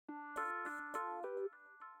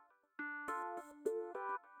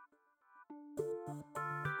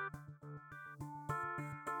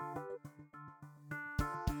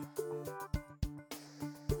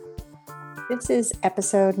This is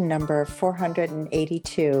episode number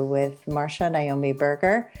 482 with Marsha Naomi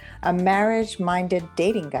Berger, a marriage-minded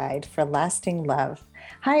dating guide for lasting love.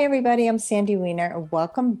 Hi, everybody. I'm Sandy Weiner, and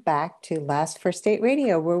welcome back to Last First Date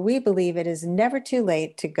Radio, where we believe it is never too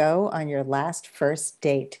late to go on your last first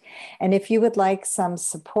date. And if you would like some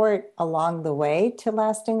support along the way to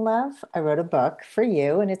lasting love, I wrote a book for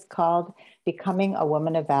you, and it's called Becoming a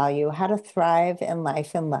Woman of Value, How to Thrive in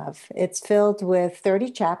Life and Love. It's filled with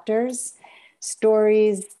 30 chapters,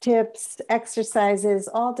 stories, tips, exercises,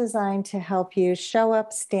 all designed to help you show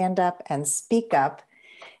up, stand up, and speak up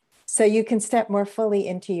so you can step more fully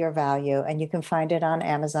into your value. And you can find it on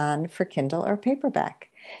Amazon for Kindle or paperback.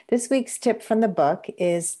 This week's tip from the book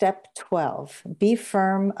is step 12, be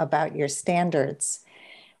firm about your standards.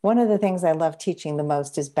 One of the things I love teaching the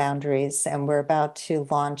most is boundaries, and we're about to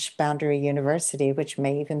launch Boundary University, which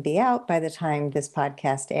may even be out by the time this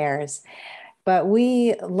podcast airs. But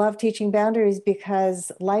we love teaching boundaries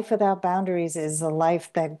because life without boundaries is a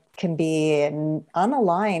life that can be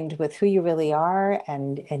unaligned with who you really are,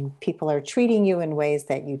 and people are treating you in ways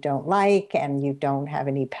that you don't like, and you don't have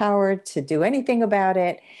any power to do anything about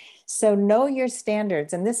it. So know your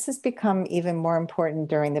standards. And this has become even more important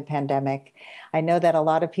during the pandemic. I know that a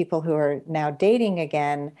lot of people who are now dating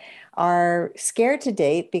again are scared to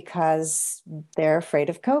date because they're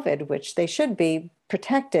afraid of COVID, which they should be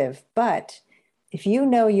protective. But if you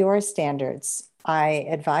know your standards, I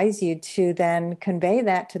advise you to then convey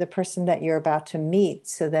that to the person that you're about to meet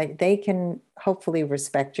so that they can hopefully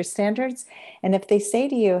respect your standards. And if they say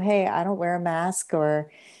to you, hey, I don't wear a mask,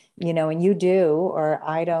 or, and you do, or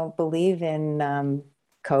I don't believe in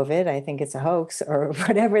COVID, I think it's a hoax, or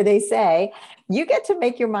whatever they say, you get to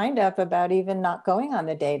make your mind up about even not going on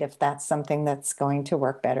the date if that's something that's going to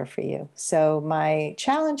work better for you. So my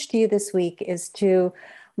challenge to you this week is to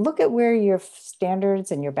look at where your standards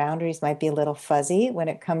and your boundaries might be a little fuzzy when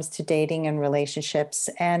it comes to dating and relationships,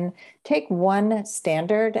 and take one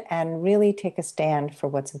standard and really take a stand for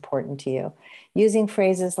what's important to you. Using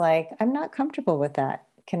phrases like, I'm not comfortable with that.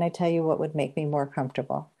 Can I tell you what would make me more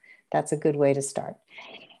comfortable? That's a good way to start.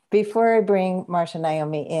 Before I bring Marsha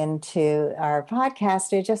Naomi into our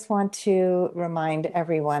podcast, I just want to remind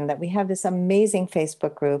everyone that we have this amazing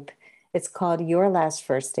Facebook group. It's called Your Last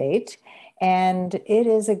First Date. And it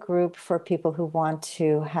is a group for people who want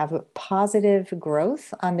to have a positive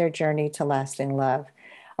growth on their journey to lasting love.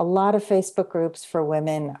 A lot of Facebook groups for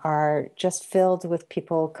women are just filled with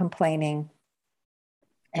people complaining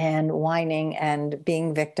and whining and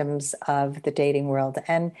being victims of the dating world.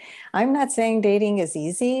 And I'm not saying dating is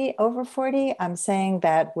easy over 40. I'm saying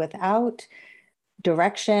that without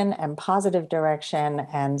direction and positive direction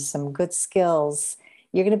and some good skills,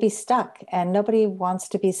 you're going to be stuck, and nobody wants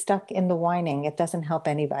to be stuck in the whining. It doesn't help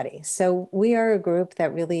anybody. So we are a group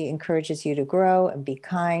that really encourages you to grow and be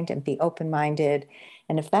kind and be open-minded.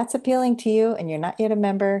 And if that's appealing to you and you're not yet a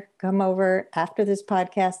member, come over after this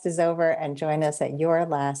podcast is over and join us at Your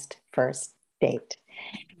Last First Date.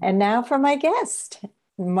 And now for my guest.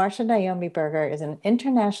 Marsha Naomi Berger is an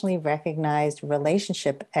internationally recognized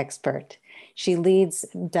relationship expert. She leads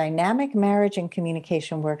dynamic marriage and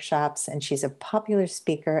communication workshops, and she's a popular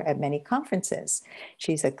speaker at many conferences.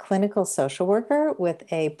 She's a clinical social worker with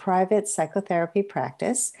a private psychotherapy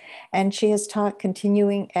practice, and she has taught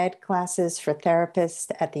continuing ed classes for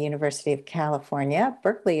therapists at the University of California,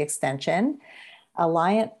 Berkeley Extension,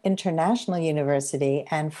 Alliant International University,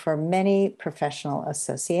 and for many professional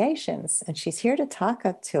associations. And she's here to talk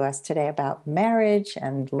to us today about marriage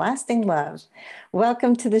and lasting love.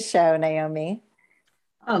 Welcome to the show, Naomi.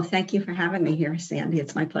 Oh, thank you for having me here, Sandy.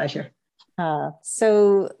 It's my pleasure.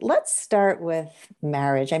 So let's start with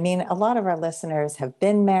marriage. I mean, a lot of our listeners have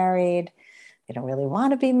been married. They don't really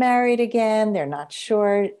want to be married again. They're not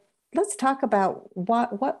sure. Let's talk about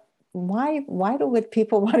why would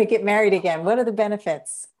people want to get married again? What are the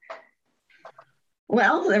benefits?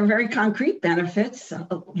 Well, they're very concrete benefits: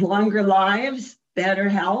 longer lives, better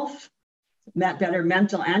health, better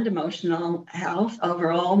mental and emotional health,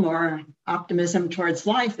 overall more optimism towards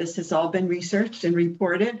life. This has all been researched and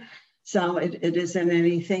reported, so it isn't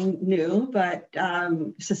anything new, but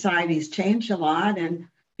society's changed a lot, and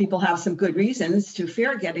people have some good reasons to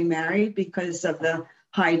fear getting married because of the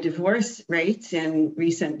high divorce rates in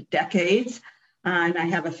recent decades. And I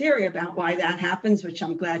have a theory about why that happens, which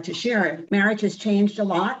I'm glad to share. Marriage has changed a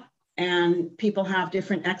lot, and people have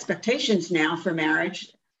different expectations now for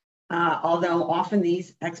marriage, although often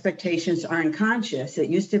these expectations are unconscious. It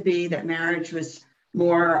used to be that marriage was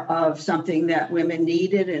more of something that women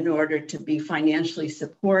needed in order to be financially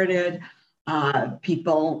supported,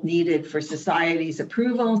 People needed for society's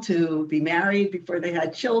approval to be married before they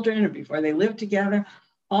had children or before they lived together.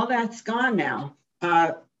 All that's gone now.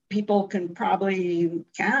 People can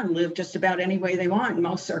live just about any way they want. In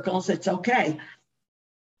most circles, it's okay.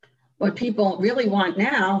 What people really want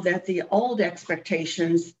now, that the old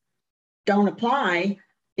expectations don't apply,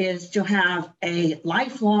 is to have a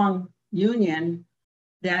lifelong union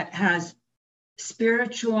that has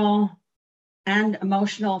spiritual and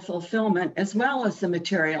emotional fulfillment, as well as the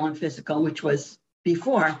material and physical, which was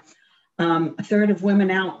before. A third of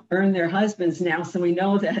women out earn their husbands now, so we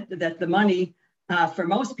know that the money for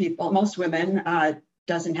most people, most women,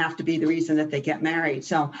 doesn't have to be the reason that they get married.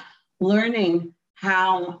 So learning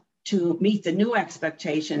how to meet the new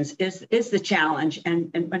expectations is the challenge.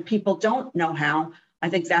 And when people don't know how, I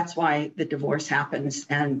think that's why the divorce happens.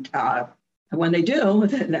 And when they do,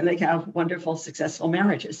 then they have wonderful, successful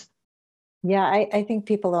marriages. Yeah, I think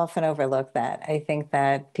people often overlook that. I think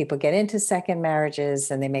that people get into second marriages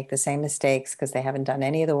and they make the same mistakes because they haven't done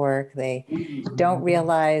any of the work. They don't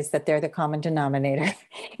realize that they're the common denominator.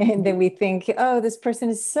 And then we think, oh, this person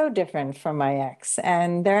is so different from my ex.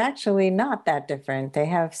 And they're actually not that different. They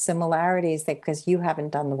have similarities because you haven't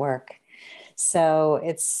done the work. So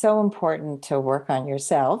it's so important to work on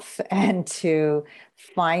yourself and to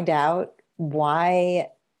find out why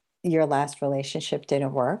your last relationship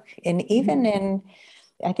didn't work. And even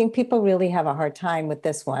I think people really have a hard time with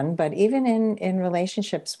this one, but even in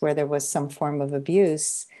relationships where there was some form of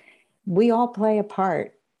abuse, we all play a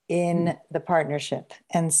part in the partnership.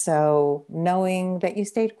 And so knowing that you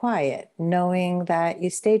stayed quiet, knowing that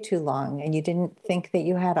you stayed too long and you didn't think that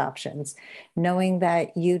you had options, knowing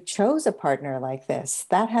that you chose a partner like this,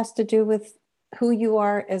 that has to do with who you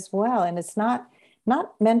are as well. And it's not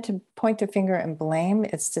meant to point a finger and blame.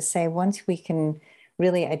 It's to say, once we can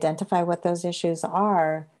really identify what those issues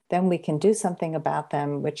are, then we can do something about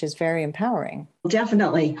them, which is very empowering.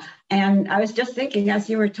 Definitely. And I was just thinking, as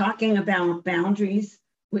you were talking about boundaries,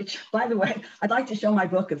 which, by the way, I'd like to show my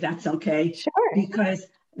book if that's okay. Sure. Because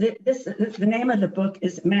the name of the book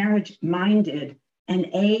is Marriage Minded, an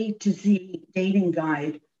A to Z dating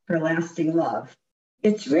guide for lasting love.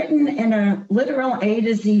 It's written in a literal A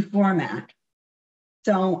to Z format.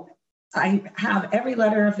 So I have every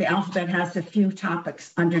letter of the alphabet has a few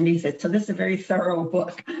topics underneath it. So this is a very thorough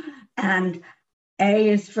book. And A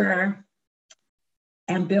is for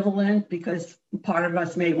ambivalent, because part of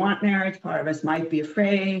us may want marriage, part of us might be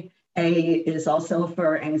afraid. A is also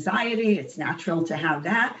for anxiety. It's natural to have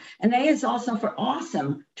that. And A is also for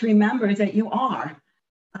awesome, to remember that you are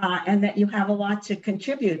and that you have a lot to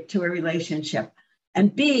contribute to a relationship.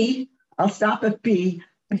 And B, I'll stop at B.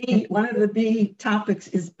 One of the B topics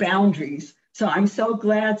is boundaries. So I'm so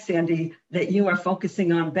glad, Sandy, that you are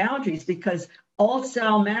focusing on boundaries, because old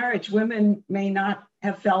style marriage, women may not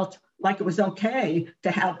have felt like it was okay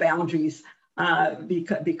to have boundaries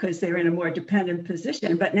because they're in a more dependent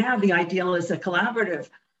position. But now the ideal is a collaborative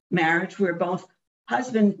marriage where both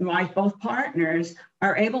husband and wife, both partners,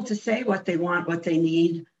 are able to say what they want, what they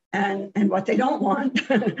need, and what they don't want.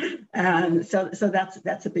 And so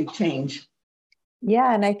that's a big change.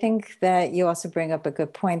 Yeah, and I think that you also bring up a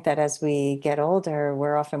good point that as we get older,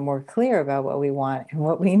 we're often more clear about what we want and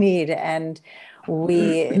what we need, and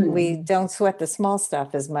we don't sweat the small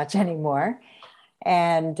stuff as much anymore.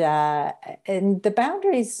 And the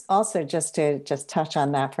boundaries also, just to touch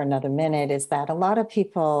on that for another minute, is that a lot of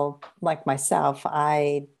people, like myself,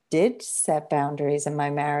 I did set boundaries in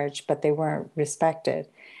my marriage, but they weren't respected.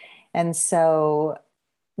 And so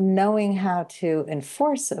knowing how to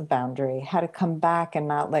enforce a boundary, how to come back and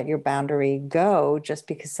not let your boundary go just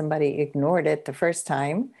because somebody ignored it the first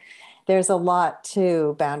time. There's a lot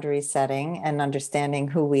to boundary setting and understanding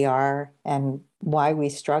who we are and why we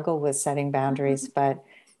struggle with setting boundaries, but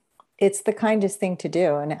it's the kindest thing to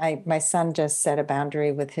do. And my son just set a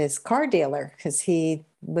boundary with his car dealer because he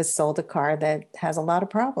was sold a car that has a lot of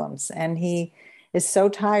problems. And he is so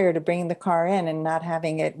tired of bringing the car in and not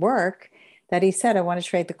having it work that he said, I want to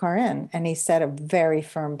trade the car in. And he set a very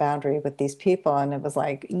firm boundary with these people. And it was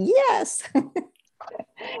like, yes,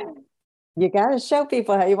 you got to show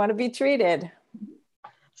people how you want to be treated.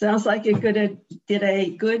 Sounds like you did a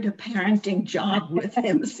good parenting job with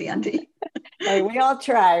him, Sandy. Hey, we all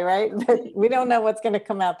try, right? But we don't know what's going to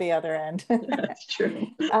come out the other end. That's true.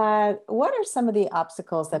 What are some of the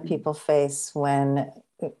obstacles that people face when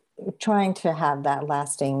trying to have that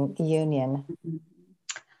lasting union?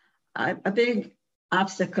 A big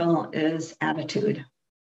obstacle is attitude.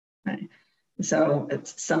 Right? So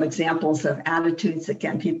some examples of attitudes that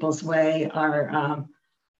get in people's way are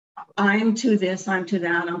I'm too this, I'm too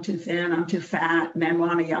that, I'm too thin, I'm too fat. Men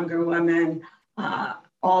want a younger woman.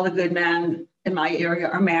 All the good men in my area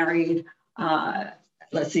are married.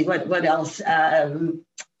 Let's see, what else?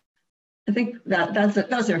 I think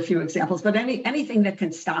those are a few examples, but anything that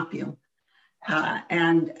can stop you.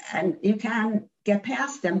 And you can get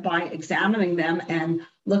past them by examining them and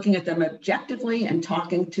looking at them objectively and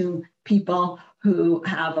talking to people who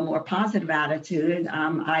have a more positive attitude.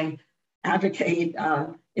 I advocate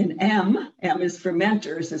in M is for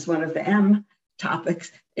mentors, is one of the M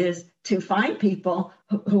topics, is to find people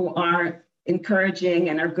who are encouraging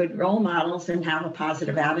and are good role models and have a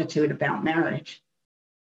positive attitude about marriage.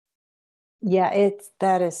 Yeah,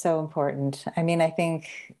 that is so important. I mean, I think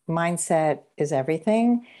mindset is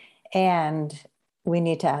everything, and we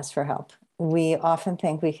need to ask for help. We often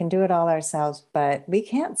think we can do it all ourselves, but we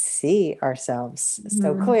can't see ourselves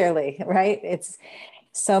so clearly, right? It's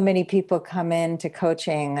so many people come into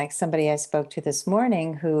coaching, like somebody I spoke to this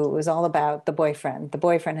morning who was all about the boyfriend. The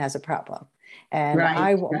boyfriend has a problem. And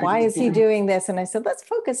why is he doing this? And I said, let's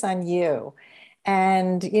focus on you.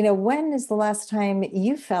 And, when is the last time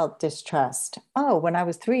you felt distrust? Oh, when I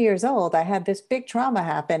was 3 years old, I had this big trauma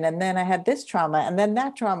happen. And then I had this trauma, and then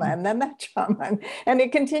that trauma, and then that trauma. And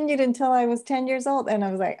it continued until I was 10 years old. And I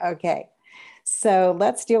was like, okay, so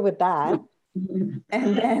let's deal with that.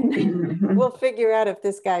 And then we'll figure out if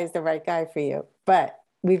this guy is the right guy for you. But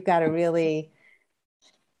we've got to really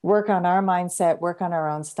work on our mindset, work on our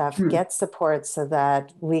own stuff, get support so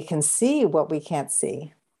that we can see what we can't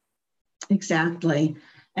see. Exactly.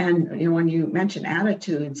 And when you mention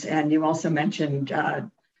attitudes, and you also mentioned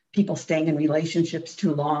people staying in relationships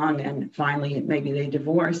too long and finally maybe they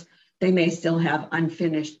divorce, they may still have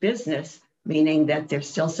unfinished business, meaning that they're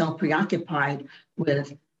still so preoccupied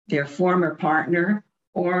with their former partner,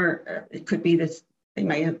 or it could be this, they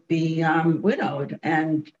may be widowed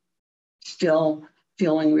and still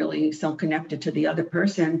feeling really so connected to the other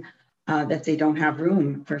person that they don't have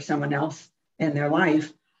room for someone else in their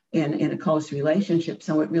life in a close relationship.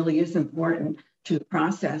 So it really is important to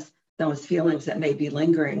process those feelings that may be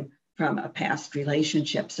lingering from a past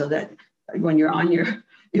relationship, so that when you're on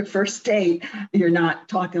your first date, you're not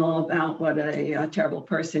talking all about what a terrible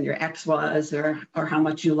person your ex was, or how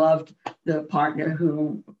much you loved the partner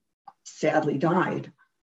who sadly died.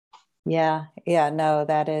 Yeah, no,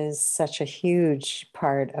 that is such a huge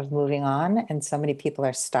part of moving on. And so many people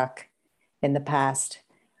are stuck in the past.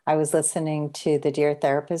 I was listening to the Dear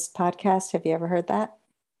Therapist podcast. Have you ever heard that?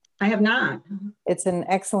 I have not. It's an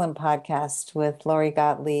excellent podcast with Lori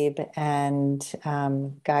Gottlieb and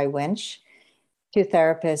Guy Winch, two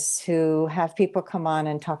therapists who have people come on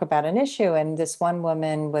and talk about an issue. And this one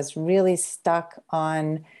woman was really stuck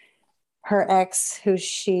on her ex,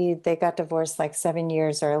 they got divorced like 7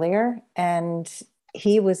 years earlier, and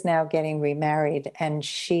he was now getting remarried, and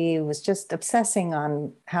she was just obsessing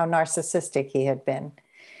on how narcissistic he had been.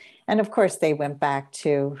 And of course, they went back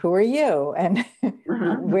to, who are you? And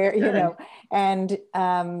where, and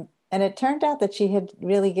it turned out that she had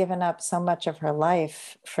really given up so much of her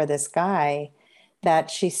life for this guy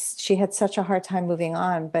that she had such a hard time moving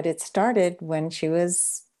on. But it started when she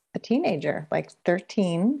was a teenager, like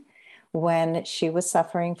 13, when she was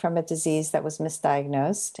suffering from a disease that was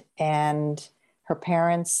misdiagnosed, and her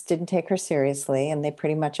parents didn't take her seriously, and they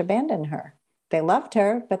pretty much abandoned her. They loved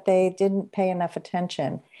her, but they didn't pay enough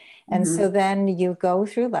attention. And so then you go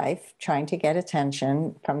through life trying to get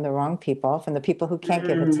attention from the wrong people, from the people who can't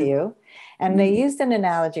give it to you. And they used an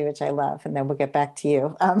analogy, which I love, and then we'll get back to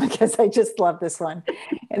you because I just love this one.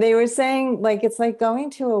 And they were saying, like, it's like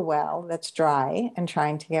going to a well that's dry and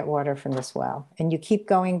trying to get water from this well. And you keep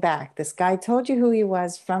going back. This guy told you who he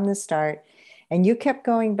was from the start, and you kept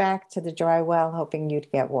going back to the dry well, hoping you'd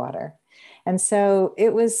get water. And so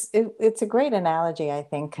it's a great analogy, I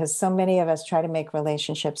think, because so many of us try to make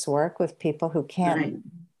relationships work with people who can't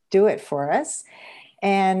do it for us.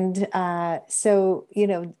 And so,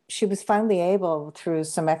 she was finally able, through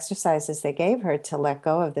some exercises they gave her, to let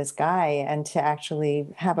go of this guy and to actually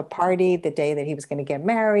have a party the day that he was going to get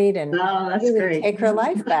married and really take her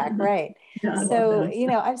life back. Right. Yeah, so,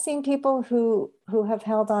 I've seen people who have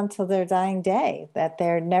held on till their dying day, that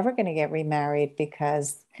they're never going to get remarried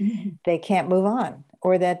because they can't move on,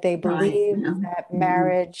 or that they believe that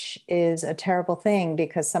marriage is a terrible thing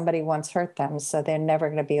because somebody once hurt them. So they're never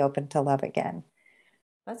going to be open to love again.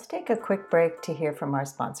 Let's take a quick break to hear from our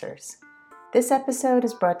sponsors. This episode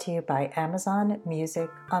is brought to you by Amazon Music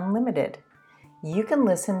Unlimited. You can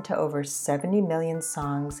listen to over 70 million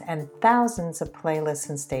songs and thousands of playlists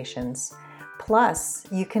and stations. Plus,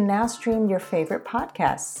 you can now stream your favorite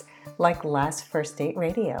podcasts like Last First Date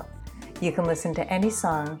Radio. You can listen to any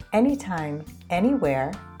song, anytime,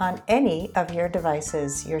 anywhere, on any of your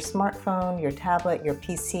devices, your smartphone, your tablet, your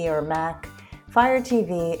PC or Mac, Fire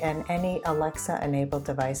TV, and any Alexa-enabled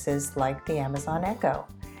devices like the Amazon Echo.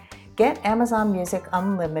 Get Amazon Music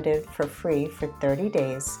Unlimited for free for 30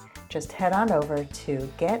 days. Just head on over to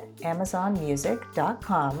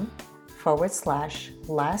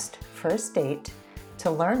getamazonmusic.com/lastfirstdate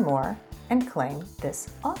to learn more and claim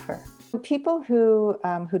this offer. People who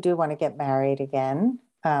do want to get married again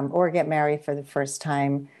or get married for the first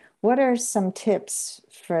time, what are some tips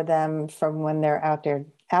for them from when they're out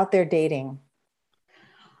there dating?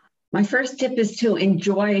 My first tip is to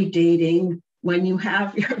enjoy dating when you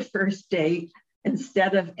have your first date,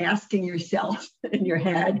 instead of asking yourself in your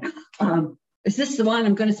head, is this the one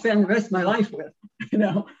I'm going to spend the rest of my life with?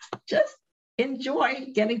 Just enjoy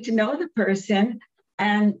getting to know the person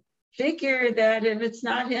and figure that if it's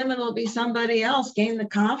not him, it'll be somebody else. Gain the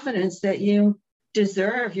confidence that you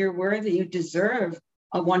deserve, you're worthy, you deserve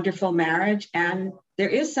a wonderful marriage. And there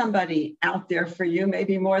is somebody out there for you,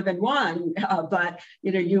 maybe more than one, but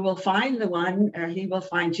you will find the one, or he will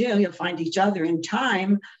find you. You'll find each other in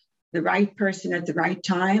time, the right person at the right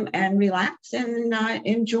time, and relax and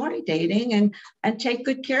enjoy dating and take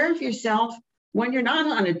good care of yourself when you're not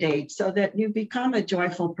on a date, so that you become a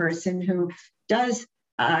joyful person who does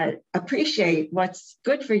appreciate what's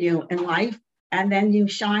good for you in life. And then you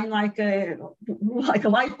shine like a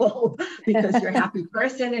light bulb because you're a happy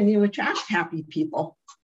person and you attract happy people.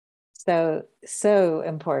 So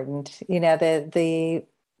important. The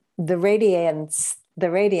radiance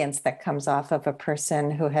that comes off of a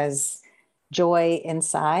person who has joy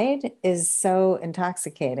inside is so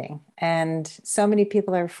intoxicating. And so many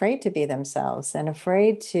people are afraid to be themselves and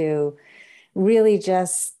afraid to really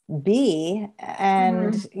just be,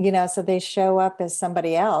 and so they show up as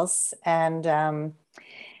somebody else. And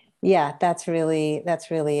that's really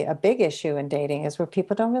a big issue in dating, is where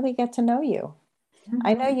people don't really get to know you.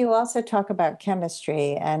 I know you also talk about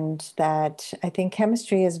chemistry, and that I think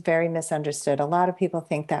chemistry is very misunderstood. A lot of people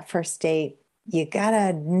think that first date, you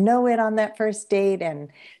gotta know it on that first date and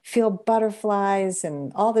feel butterflies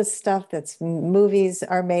and all this stuff that's movies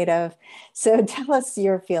are made of. So tell us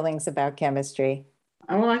your feelings about chemistry.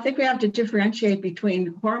 Well, I think we have to differentiate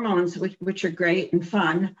between hormones, which are great and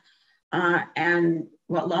fun, and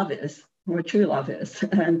what love is, what true love is.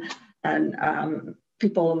 And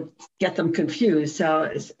people get them confused.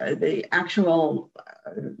 So the actual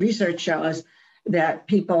research shows that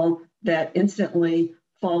people that instantly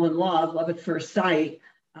fall in love at first sight,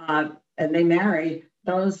 and they marry,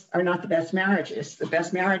 those are not the best marriages. The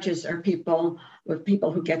best marriages are people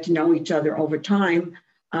who get to know each other over time,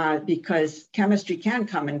 because chemistry can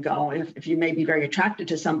come and go. If you may be very attracted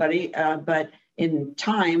to somebody, but in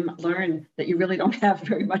time learn that you really don't have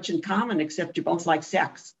very much in common, except you both like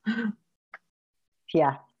sex.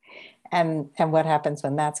 Yeah. And what happens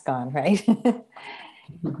when that's gone, right?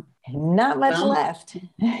 Not much left.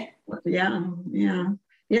 Yeah.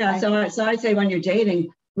 So I'd say when you're dating,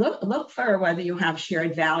 look for whether you have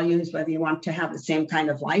shared values, whether you want to have the same kind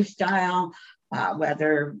of lifestyle,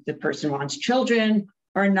 whether the person wants children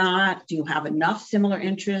or not. Do you have enough similar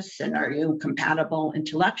interests, and are you compatible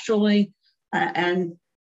intellectually? And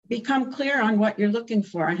become clear on what you're looking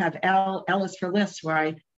for. I have L is for lists, where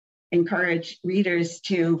I encourage readers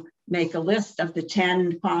to make a list of the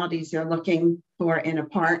 10 qualities they're looking for in a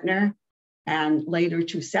partner, and later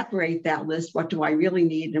to separate that list. What do I really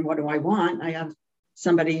need and what do I want? I have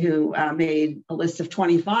somebody who made a list of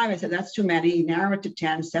 25. I said, that's too many. Narrow it to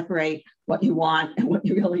 10, separate what you want and what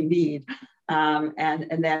you really need.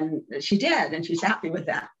 And then she did, and she's happy with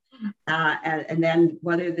that. And then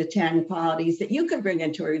what are the 10 qualities that you can bring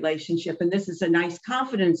into a relationship? And this is a nice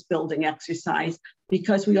confidence building exercise,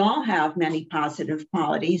 because we all have many positive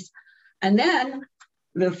qualities. And then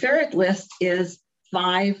the third list is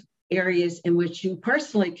 5 areas in which you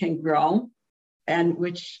personally can grow, and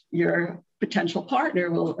which your potential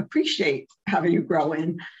partner will appreciate having you grow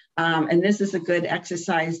in. And this is a good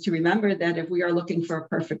exercise to remember that if we are looking for a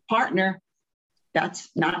perfect partner, that's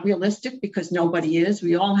not realistic, because nobody is.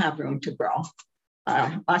 We all have room to grow,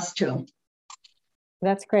 us too.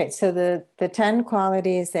 That's great. So the 10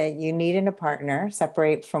 qualities that you need in a partner,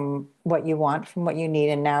 separate from what you want from what you need,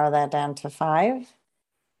 and narrow that down to 5.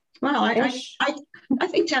 Well, I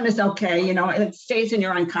think 10 is okay. It stays in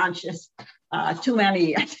your unconscious. Too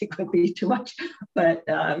many, I think, would be too much. But,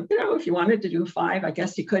 if you wanted to do 5, I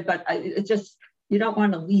guess you could. But it just, you don't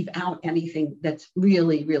want to leave out anything that's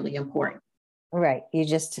really, really important. Right. You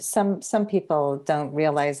just, some people don't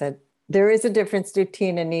realize that there is a difference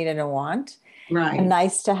between a need and a want. Right.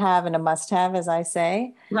 nice to have and a must have, as I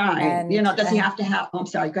say. Right. And Does he have to have, oh, I'm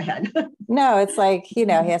sorry, go ahead. no, it's like, he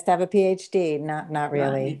has to have a PhD, not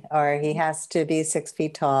really. Right. Or he has to be 6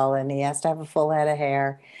 feet tall and he has to have a full head of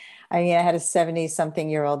hair. I mean, I had a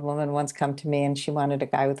 70-something-year-old woman once come to me and she wanted a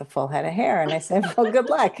guy with a full head of hair. And I said, well, good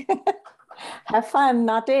luck. Have fun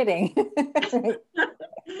not dating.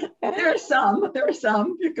 There are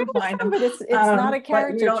some you can find them, but it's not a but you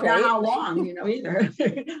character don't know trait. how long, either.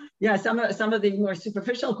 Yeah, some of the more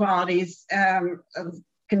superficial qualities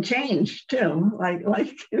can change too.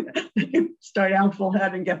 Like start out full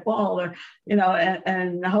head and get bald, or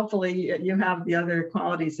and hopefully you have the other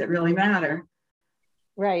qualities that really matter.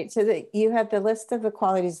 Right. So that you had the list of the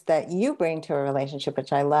qualities that you bring to a relationship,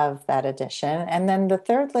 which I love that addition. And then the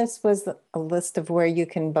third list was a list of where you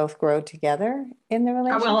can both grow together in the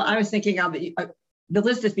relationship. Well, I was thinking of the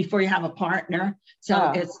list is before you have a partner.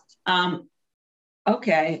 So it's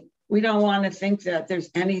okay. We don't want to think that there's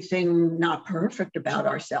anything not perfect about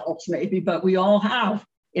ourselves, maybe, but we all have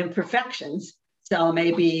imperfections. So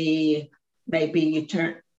maybe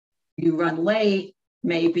you run late.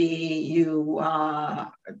 Maybe you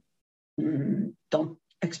don't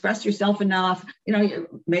express yourself enough.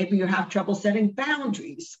 Maybe you have trouble setting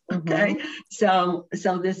boundaries. Okay, so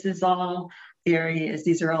this is all areas.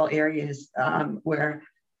 These are all areas where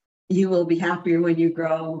you will be happier when you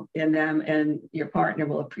grow in them, and your partner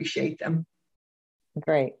will appreciate them.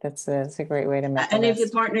 Great, that's a great way to make. And if your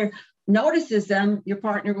partner notices them, your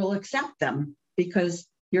partner will accept them because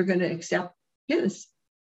you're going to accept his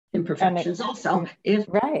imperfections also, if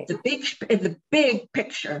the big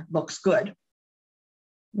picture looks good.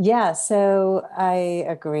 Yeah, so I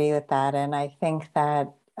agree with that. And I think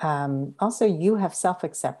that also you have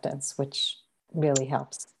self-acceptance, which really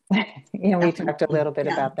helps. We talked a little bit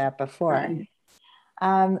about that before. Right.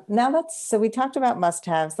 Now so we talked about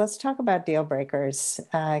must-haves. Let's talk about deal breakers,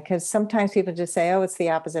 because sometimes people just say, oh, it's the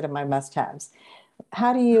opposite of my must-haves.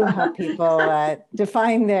 How do you help people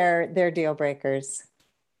define their deal breakers?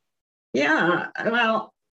 Yeah,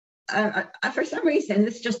 well, for some reason,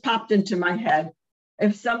 this just popped into my head.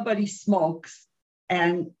 If somebody smokes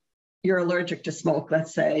and you're allergic to smoke,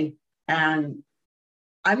 let's say, and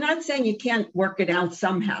I'm not saying you can't work it out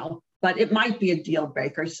somehow, but it might be a deal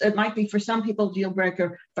breaker. So it might be for some people deal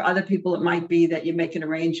breaker. For other people, it might be that you make an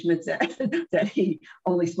arrangement that he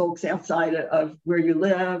only smokes outside of where you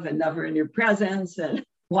live and never in your presence, and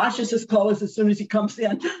washes his clothes as soon as he comes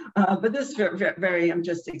in. But this is very, I'm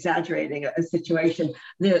just exaggerating a situation.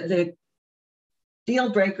 The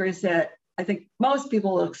deal breakers that I think most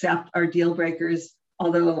people will accept are deal breakers,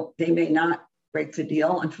 although they may not break the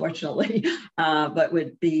deal, unfortunately, but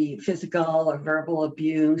would be physical or verbal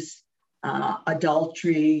abuse,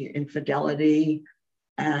 adultery, infidelity,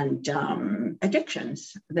 and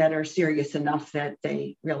addictions that are serious enough that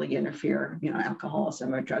they really interfere,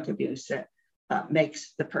 alcoholism or drug abuse that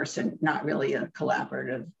makes the person not really a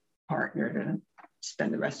collaborative partner to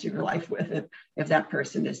spend the rest of your life with if that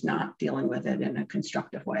person is not dealing with it in a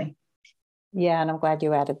constructive way. Yeah, and I'm glad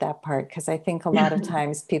you added that part, because I think a lot of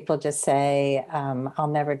times people just say, I'll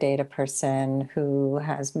never date a person who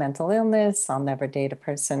has mental illness. I'll never date a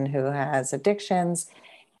person who has addictions.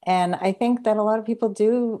 And I think that a lot of people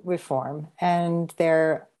do reform and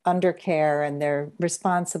they're under care and they're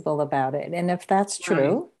responsible about it. And if that's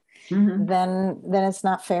true, then it's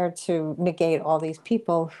not fair to negate all these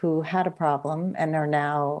people who had a problem and are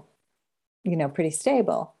now, pretty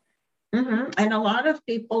stable. And a lot of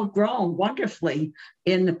people grow wonderfully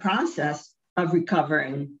in the process of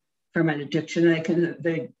recovering from an addiction.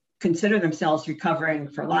 They consider themselves recovering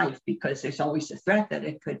for life because there's always a threat that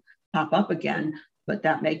it could pop up again. But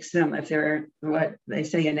that makes them, if they're what they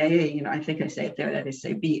say in AA, I think I say it there, that they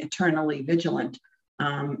say be eternally vigilant,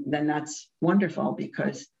 then that's wonderful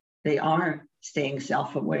because they are staying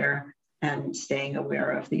self-aware and staying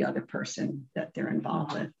aware of the other person that they're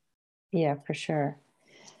involved with. Yeah, for sure.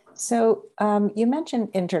 So you mentioned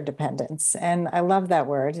interdependence, and I love that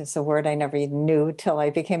word. It's a word I never even knew till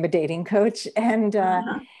I became a dating coach. And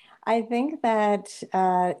I think that,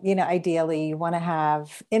 ideally you want to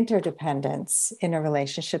have interdependence in a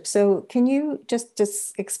relationship. So can you just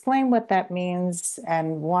explain what that means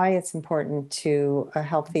and why it's important to a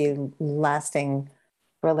healthy, lasting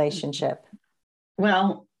relationship?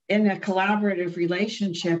 Well, in a collaborative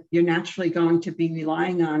relationship, you're naturally going to be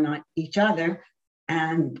relying on each other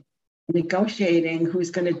and negotiating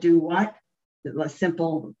who's going to do what. The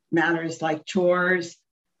simple matters like chores.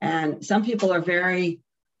 And some people are very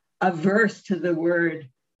averse to the word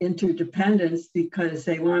interdependence because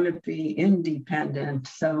they want to be independent.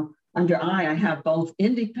 So under I have both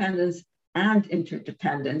independence and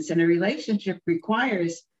interdependence. And a relationship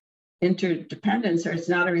requires interdependence, or it's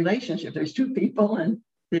not a relationship. There's two people and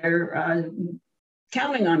they're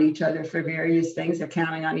counting on each other for various things. They're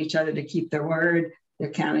counting on each other to keep their word. They're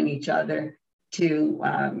counting each other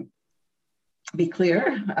to be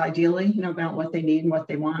clear, ideally, about what they need and what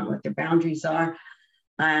they want, what their boundaries are.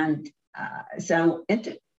 And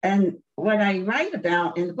and what I write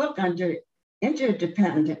about in the book under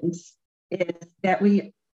interdependence is that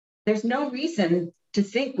there's no reason to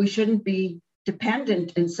think we shouldn't be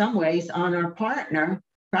dependent in some ways on our partner,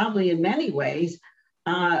 probably in many ways,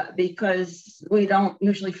 because we don't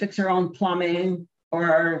usually fix our own plumbing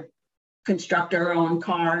or construct our own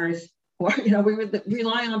cars, or we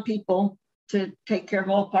rely on people to take care of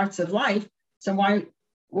all parts of life. So why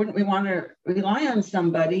wouldn't we want to rely on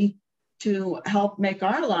somebody to help make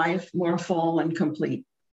our life more full and complete?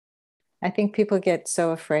 I think people get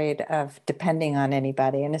so afraid of depending on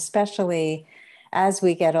anybody, and especially as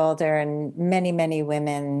we get older, and many, many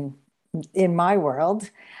women in my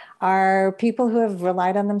world are people who have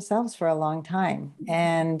relied on themselves for a long time.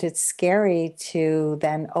 And it's scary to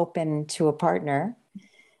then open to a partner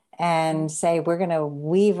and say, we're going to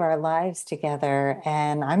weave our lives together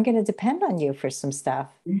and I'm going to depend on you for some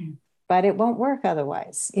stuff. Mm-hmm. But it won't work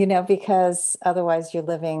otherwise, because otherwise you're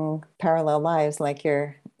living parallel lives like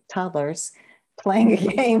your toddlers playing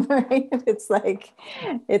a game, right? It's like,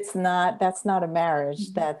 that's not a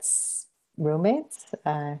marriage. That's roommates.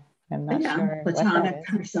 I'm not sure. Platonic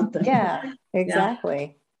or something. Yeah,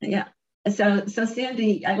 exactly. Yeah. So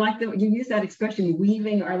Sandy, I like that you use that expression,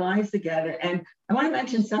 weaving our lives together. And I want to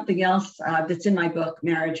mention something else that's in my book,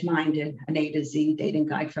 Marriage Minded, an A to Z dating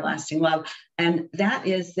guide for lasting love. And that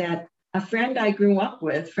is that a friend I grew up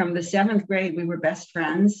with from the 7th grade, we were best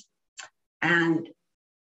friends. And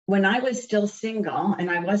when I was still single,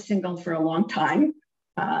 and I was single for a long time,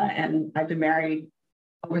 and I've been married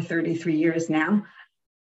over 33 years now.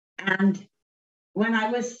 And when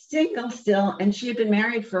I was single still, and she had been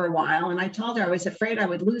married for a while, and I told her I was afraid I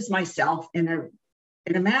would lose myself in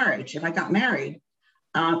a marriage if I got married,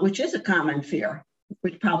 which is a common fear,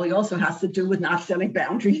 which probably also has to do with not setting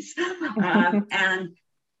boundaries. And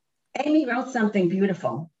Amy wrote something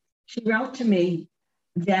beautiful. She wrote to me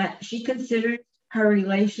that she considered her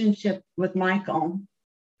relationship with Michael,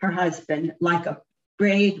 her husband, like a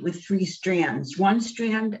braid with 3 strands. One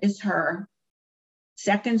strand is her,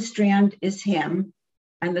 second strand is him,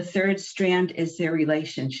 and the third strand is their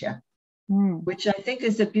relationship, which I think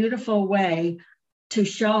is a beautiful way to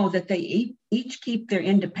show that they each keep their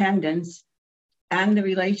independence, and the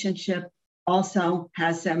relationship also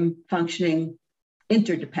has them functioning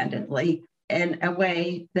interdependently in a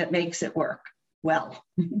way that makes it work well.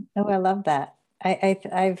 Oh, I love that.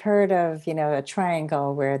 I've heard of, a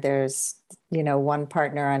triangle where there's, one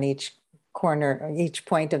partner on each corner, each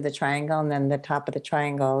point of the triangle, and then the top of the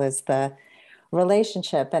triangle is the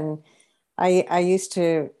relationship. And I used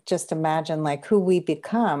to just imagine like who we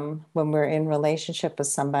become when we're in relationship with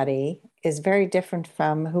somebody is very different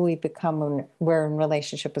from who we become when we're in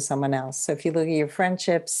relationship with someone else. So if you look at your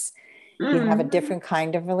friendships, you have a different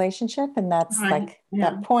kind of relationship, and that's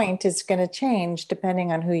that point is going to change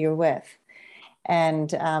depending on who you're with.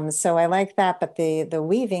 And so I like that, but the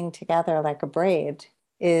weaving together like a braid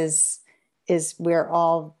is we're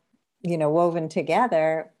all, woven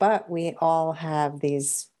together, but we all have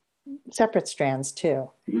these separate strands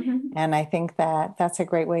too. Mm-hmm. And I think that's a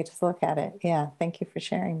great way to look at it. Yeah. Thank you for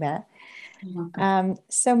sharing that.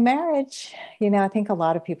 So marriage, I think a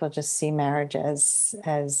lot of people just see marriage as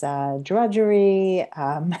drudgery.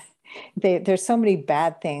 There's so many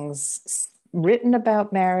bad things written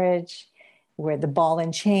about marriage, where the ball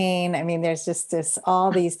and chain. I mean, there's just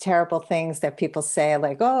all these terrible things that people say,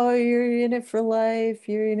 like, oh, you're in it for life,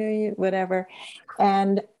 whatever.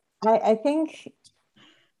 And I think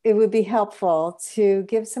it would be helpful to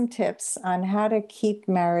give some tips on how to keep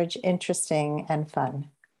marriage interesting and fun.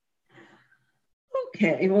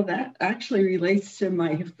 Okay, well, that actually relates to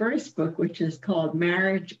my first book, which is called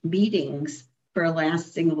Marriage Meetings for a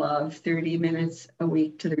Lasting Love, 30 minutes a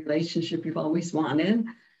week to the relationship you've always wanted.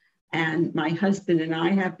 And my husband and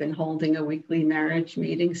I have been holding a weekly marriage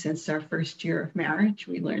meeting since our first year of marriage.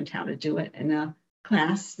 We learned how to do it in a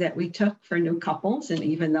class that we took for new couples. And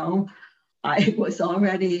even though I was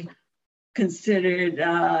already considered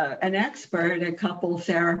an expert at couple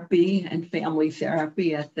therapy and family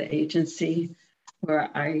therapy at the agency where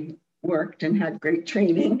I worked and had great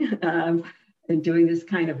training in doing this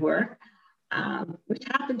kind of work, which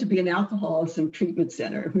happened to be an alcoholism treatment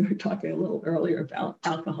center. We were talking a little earlier about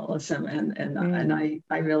alcoholism, and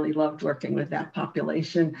I really loved working with that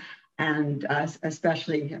population. and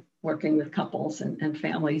especially working with couples and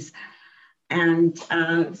families. And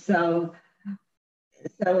so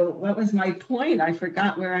what was my point? I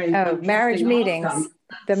forgot where I'm marriage meetings.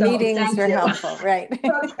 The meetings are helpful, right?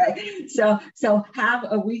 Okay. So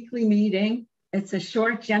have a weekly meeting. It's a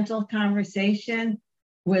short, gentle conversation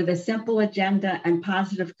with a simple agenda and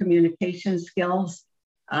positive communication skills,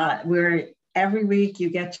 where every week you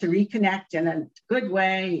get to reconnect in a good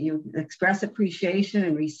way. You express appreciation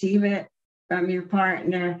and receive it from your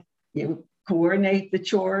partner. You coordinate the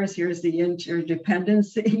chores. Here's the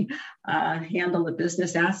interdependency, handle the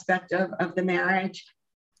business aspect of the marriage.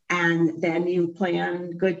 And then you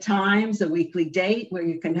plan good times, a weekly date where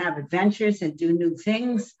you can have adventures and do new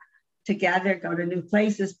things together, go to new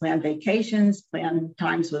places, plan vacations, plan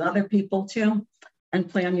times with other people too, and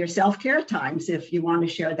plan your self-care times if you want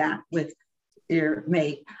to share that with your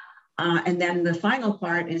mate. And then the final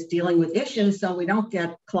part is dealing with issues so we don't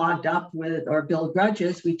get clogged up with or build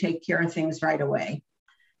grudges. We take care of things right away,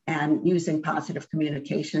 and using positive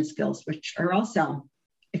communication skills, which are also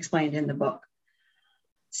explained in the book.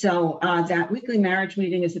 So that weekly marriage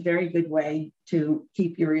meeting is a very good way to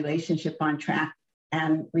keep your relationship on track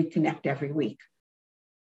and reconnect every week.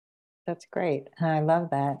 That's great. I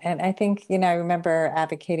love that. And I think, I remember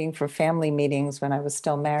advocating for family meetings when I was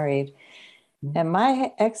still married. And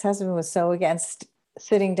my ex-husband was so against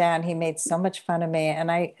sitting down. He made so much fun of me. And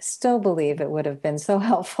I still believe it would have been so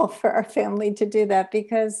helpful for our family to do that,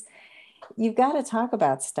 because you've got to talk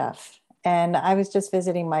about stuff. And I was just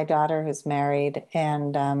visiting my daughter who's married,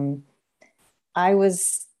 and I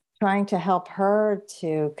was trying to help her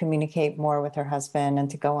to communicate more with her husband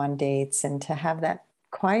and to go on dates and to have that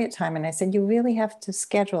quiet time. And I said, you really have to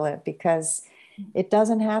schedule it, because it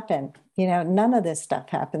doesn't happen. None of this stuff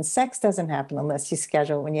happens. Sex doesn't happen unless you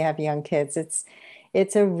schedule when you have young kids.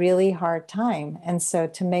 It's a really hard time. And so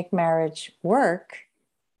to make marriage work,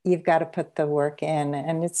 you've got to put the work in.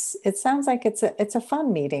 And it sounds like it's a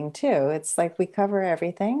fun meeting too. It's like we cover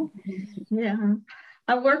everything. Yeah.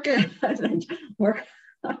 I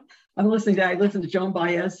listened to Joan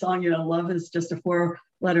Baez's song, love is just a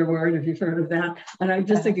 4-letter word, if you've heard of that. And I'm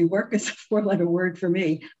just thinking work is a 4-letter word for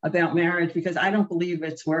me about marriage, because I don't believe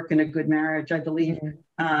it's work in a good marriage. I believe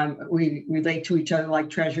we relate to each other like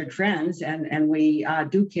treasured friends, and we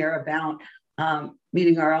do care about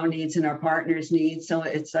meeting our own needs and our partner's needs. So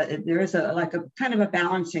there is a kind of a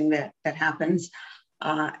balancing that happens.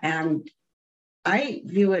 And I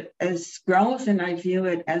view it as growth, and I view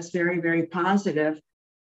it as very, very positive.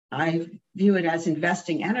 I view it as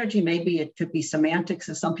investing energy. Maybe it could be semantics,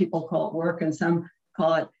 as some people call it work and some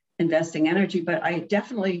call it investing energy, but I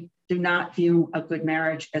definitely do not view a good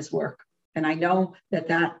marriage as work. And I know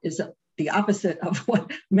that is the opposite of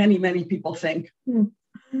what many, many people think.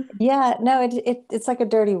 Yeah, no, it's like a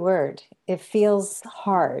dirty word. It feels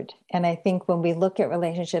hard. And I think when we look at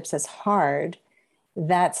relationships as hard,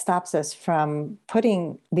 that stops us from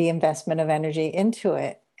putting the investment of energy into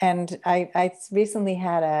it. And I recently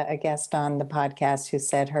had a guest on the podcast who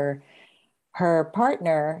said her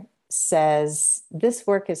partner says this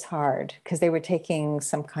work is hard, because they were taking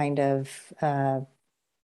some kind of,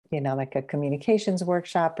 like a communications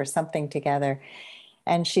workshop or something together.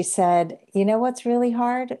 And she said, what's really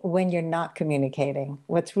hard? When you're not communicating.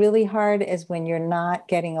 What's really hard is when you're not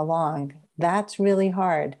getting along. That's really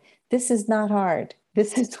hard. This is not hard.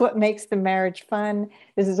 This is what makes the marriage fun.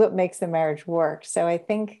 This is what makes the marriage work. So I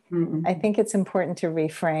think it's important to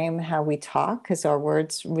reframe how we talk, because our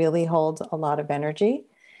words really hold a lot of energy.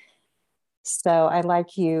 So I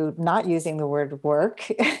like you not using the word work.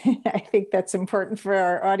 I think that's important for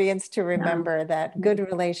our audience to remember that good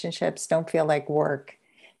relationships don't feel like work.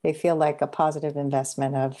 They feel like a positive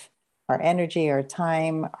investment of our energy, our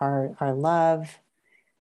time, our love.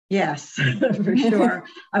 Yes, for sure.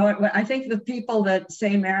 I think the people that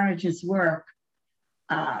say marriage is work,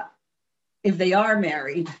 if they are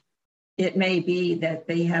married, it may be that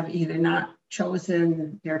they have either not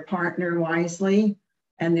chosen their partner wisely,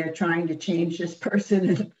 and they're trying to change this person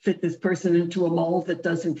and fit this person into a mold that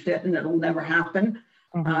doesn't fit, and it'll never happen.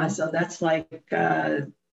 So that's like,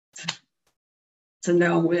 it's a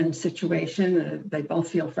no-win situation. They both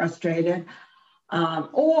feel frustrated.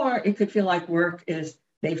 Or it could feel like work is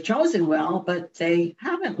they've chosen well, but they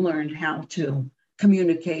haven't learned how to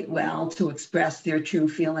communicate well, to express their true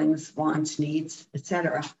feelings, wants, needs,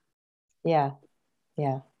 etc. Yeah,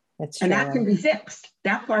 that's true. And that can be fixed.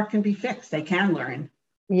 That part can be fixed. They can learn.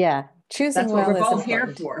 Yeah, choosing well is both here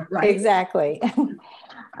for, right? Exactly.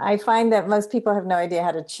 I find that most people have no idea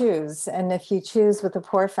how to choose. And if you choose with a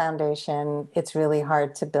poor foundation, it's really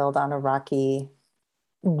hard to build on a rocky,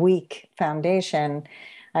 weak foundation.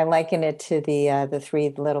 I liken it to the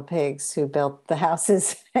three little pigs who built the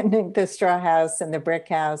houses and the straw house and the brick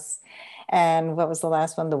house. And what was the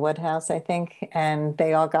last one? The wood house, I think. And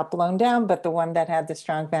they all got blown down, but the one that had the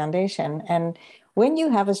strong foundation. And when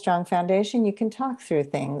you have a strong foundation, you can talk through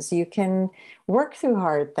things. You can work through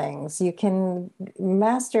hard things. You can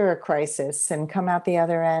master a crisis and come out the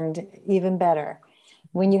other end even better.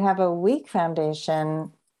 When you have a weak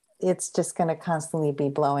foundation, it's just going to constantly be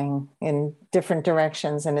blowing in different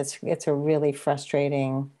directions, and it's a really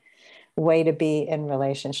frustrating way to be in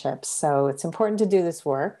relationships. So it's important to do this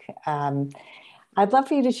work. I'd love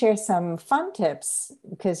for you to share some fun tips,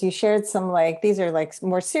 because you shared some, like, these are like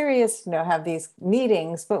more serious, have these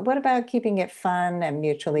meetings, but what about keeping it fun and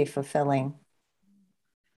mutually fulfilling?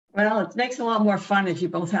 Well, it makes it a lot more fun if you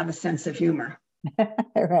both have a sense of humor.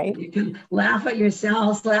 Right. You can laugh at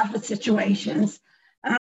yourselves, laugh at situations.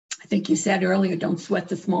 I think you said earlier, don't sweat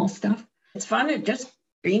the small stuff. It's fun to just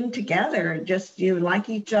being together. Just you like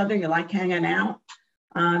each other, you like hanging out.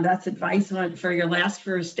 That's advice for your last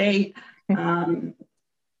first date. And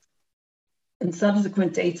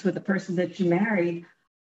subsequent dates with the person that you married.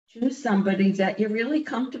 Choose somebody that you're really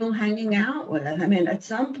comfortable hanging out with. I mean, at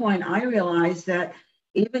some point, I realized that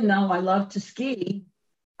even though I love to ski,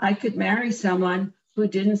 I could marry someone who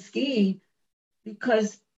didn't ski,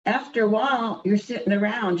 because after a while, you're sitting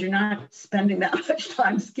around, you're not spending that much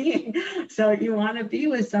time skiing. So you want to be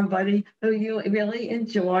with somebody who you really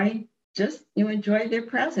enjoy, you enjoy their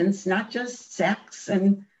presence, not just sex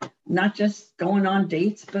and not just going on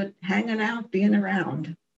dates, but hanging out, being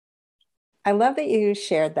around. I love that you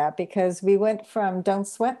shared that, because we went from don't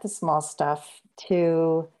sweat the small stuff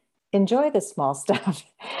to enjoy the small stuff.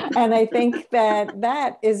 And I think that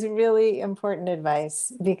that is really important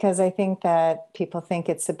advice, because I think that people think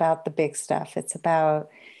it's about the big stuff. It's about,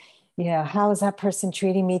 how is that person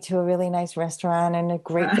treating me to a really nice restaurant and a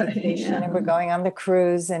great vacation, Yeah. and we're going on the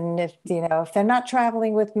cruise. And if they're not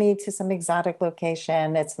traveling with me to some exotic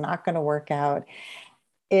location, it's not going to work out.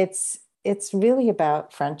 It's really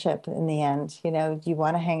about friendship in the end. You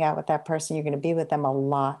want to hang out with that person, you're going to be with them a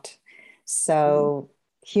lot. So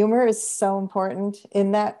humor is so important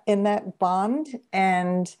in that bond,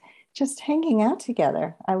 and just hanging out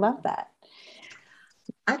together. I love that.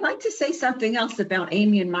 I'd like to say something else about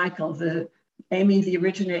Amy and Michael. Amy, the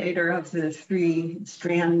originator of the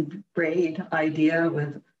 3-strand braid idea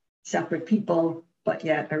with separate people, but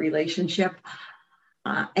yet a relationship.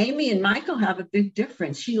 Amy and Michael have a big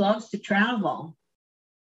difference. She loves to travel,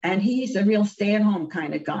 and he's a real stay-at-home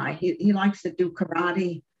kind of guy. He likes to do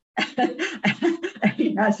karate.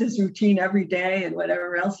 He has his routine every day and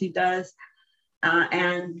whatever else he does.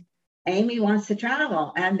 And Amy wants to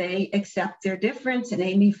travel, and they accept their difference. And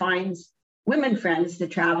Amy finds women friends to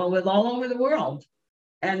travel with all over the world.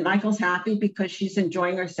 And Michael's happy because she's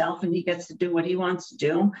enjoying herself and he gets to do what he wants to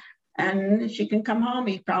do. And she can come home.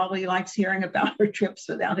 He probably likes hearing about her trips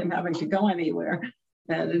without him having to go anywhere.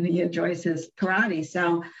 And he enjoys his karate.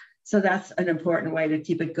 So that's an important way to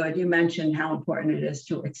keep it good. You mentioned how important it is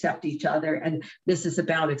to accept each other. And this is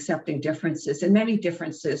about accepting differences. And many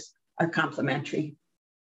differences are complementary.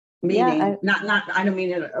 Meaning, I don't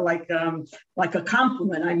mean it like a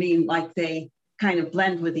compliment. I mean, like they kind of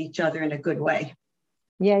blend with each other in a good way.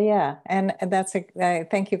 Yeah. And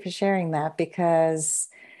thank you for sharing that, because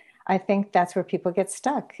I think that's where people get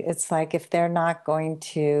stuck. It's like, if they're not going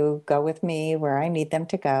to go with me where I need them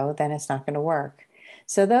to go, then it's not going to work.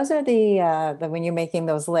 So those are the when you're making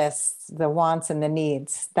those lists, the wants and the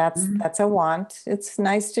needs. That's a want. It's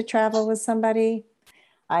nice to travel with somebody.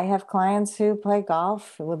 I have clients who play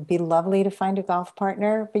golf. It would be lovely to find a golf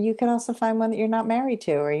partner, but you could also find one that you're not married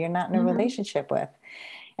to or you're not in a relationship with.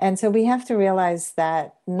 And so we have to realize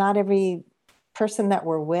that not every person that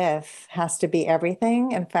we're with has to be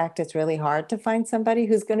everything. In fact, it's really hard to find somebody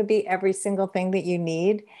who's going to be every single thing that you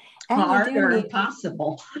need. And hard you do or need,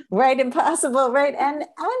 impossible. Right, impossible, right? And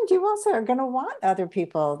you also are going to want other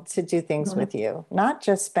people to do things with you, not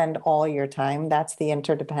just spend all your time. That's the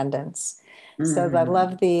interdependence. So I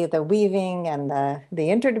love the weaving and the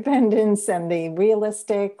interdependence and the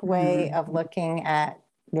realistic way of looking at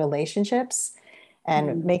relationships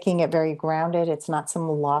and making it very grounded. It's not some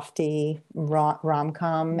lofty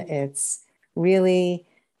rom-com. It's really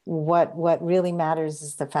what really matters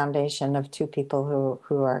is the foundation of two people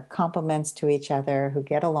who are complements to each other, who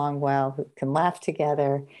get along well, who can laugh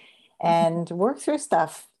together and work through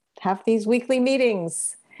stuff. Have these weekly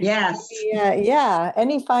meetings. Yes. Yeah.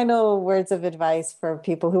 Any final words of advice for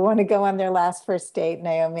people who want to go on their last first date,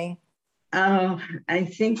 Naomi? Oh, I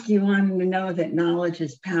think you want to know that knowledge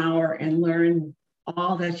is power, and learn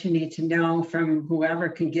all that you need to know from whoever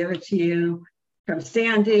can give it to you. from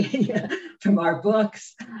Sandy, from our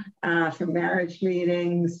books, from marriage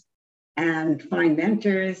meetings, and find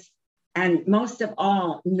mentors. And most of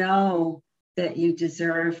all, know that you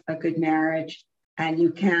deserve a good marriage and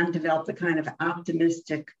you can develop the kind of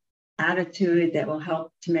optimistic attitude that will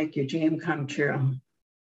help to make your dream come true.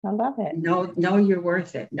 I love it. Know you're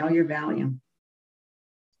worth it. Know your value.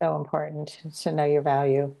 So important to know your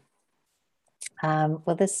value.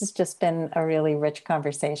 Well, this has just been a really rich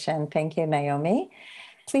conversation. Thank you, Naomi.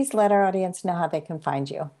 Please let our audience know how they can find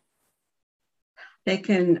you. They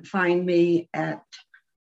can find me at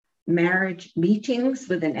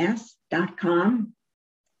marriagemeetings.com.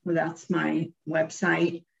 Well, that's my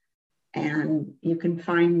website. And you can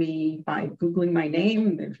find me by Googling my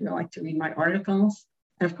name if you like to read my articles.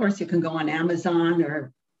 And of course, you can go on Amazon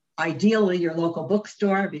or ideally your local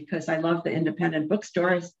bookstore, because I love the independent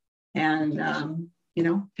bookstores, and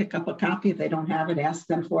pick up a copy. If they don't have it, ask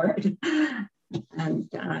them for it. And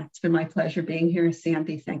it's been my pleasure being here.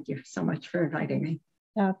 Sandy, thank you so much for inviting me.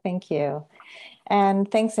 Oh, thank you.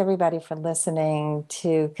 And thanks everybody for listening.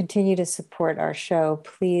 To continue to support our show,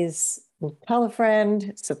 please tell a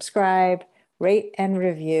friend, subscribe, rate and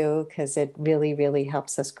review, because it really, really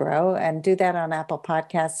helps us grow. And do that on Apple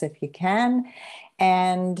Podcasts if you can.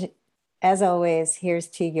 And as always, here's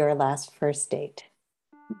to your last first date.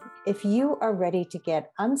 If you are ready to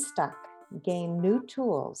get unstuck, gain new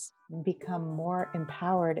tools, become more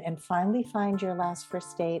empowered, and finally find your last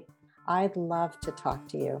first date, I'd love to talk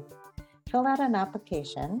to you. Fill out an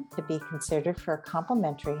application to be considered for a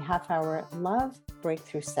complimentary half-hour love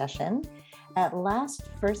breakthrough session at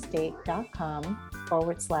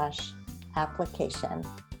lastfirstdate.com/application.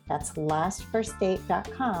 That's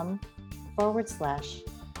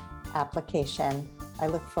lastfirstdate.com/application. I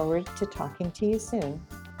look forward to talking to you soon.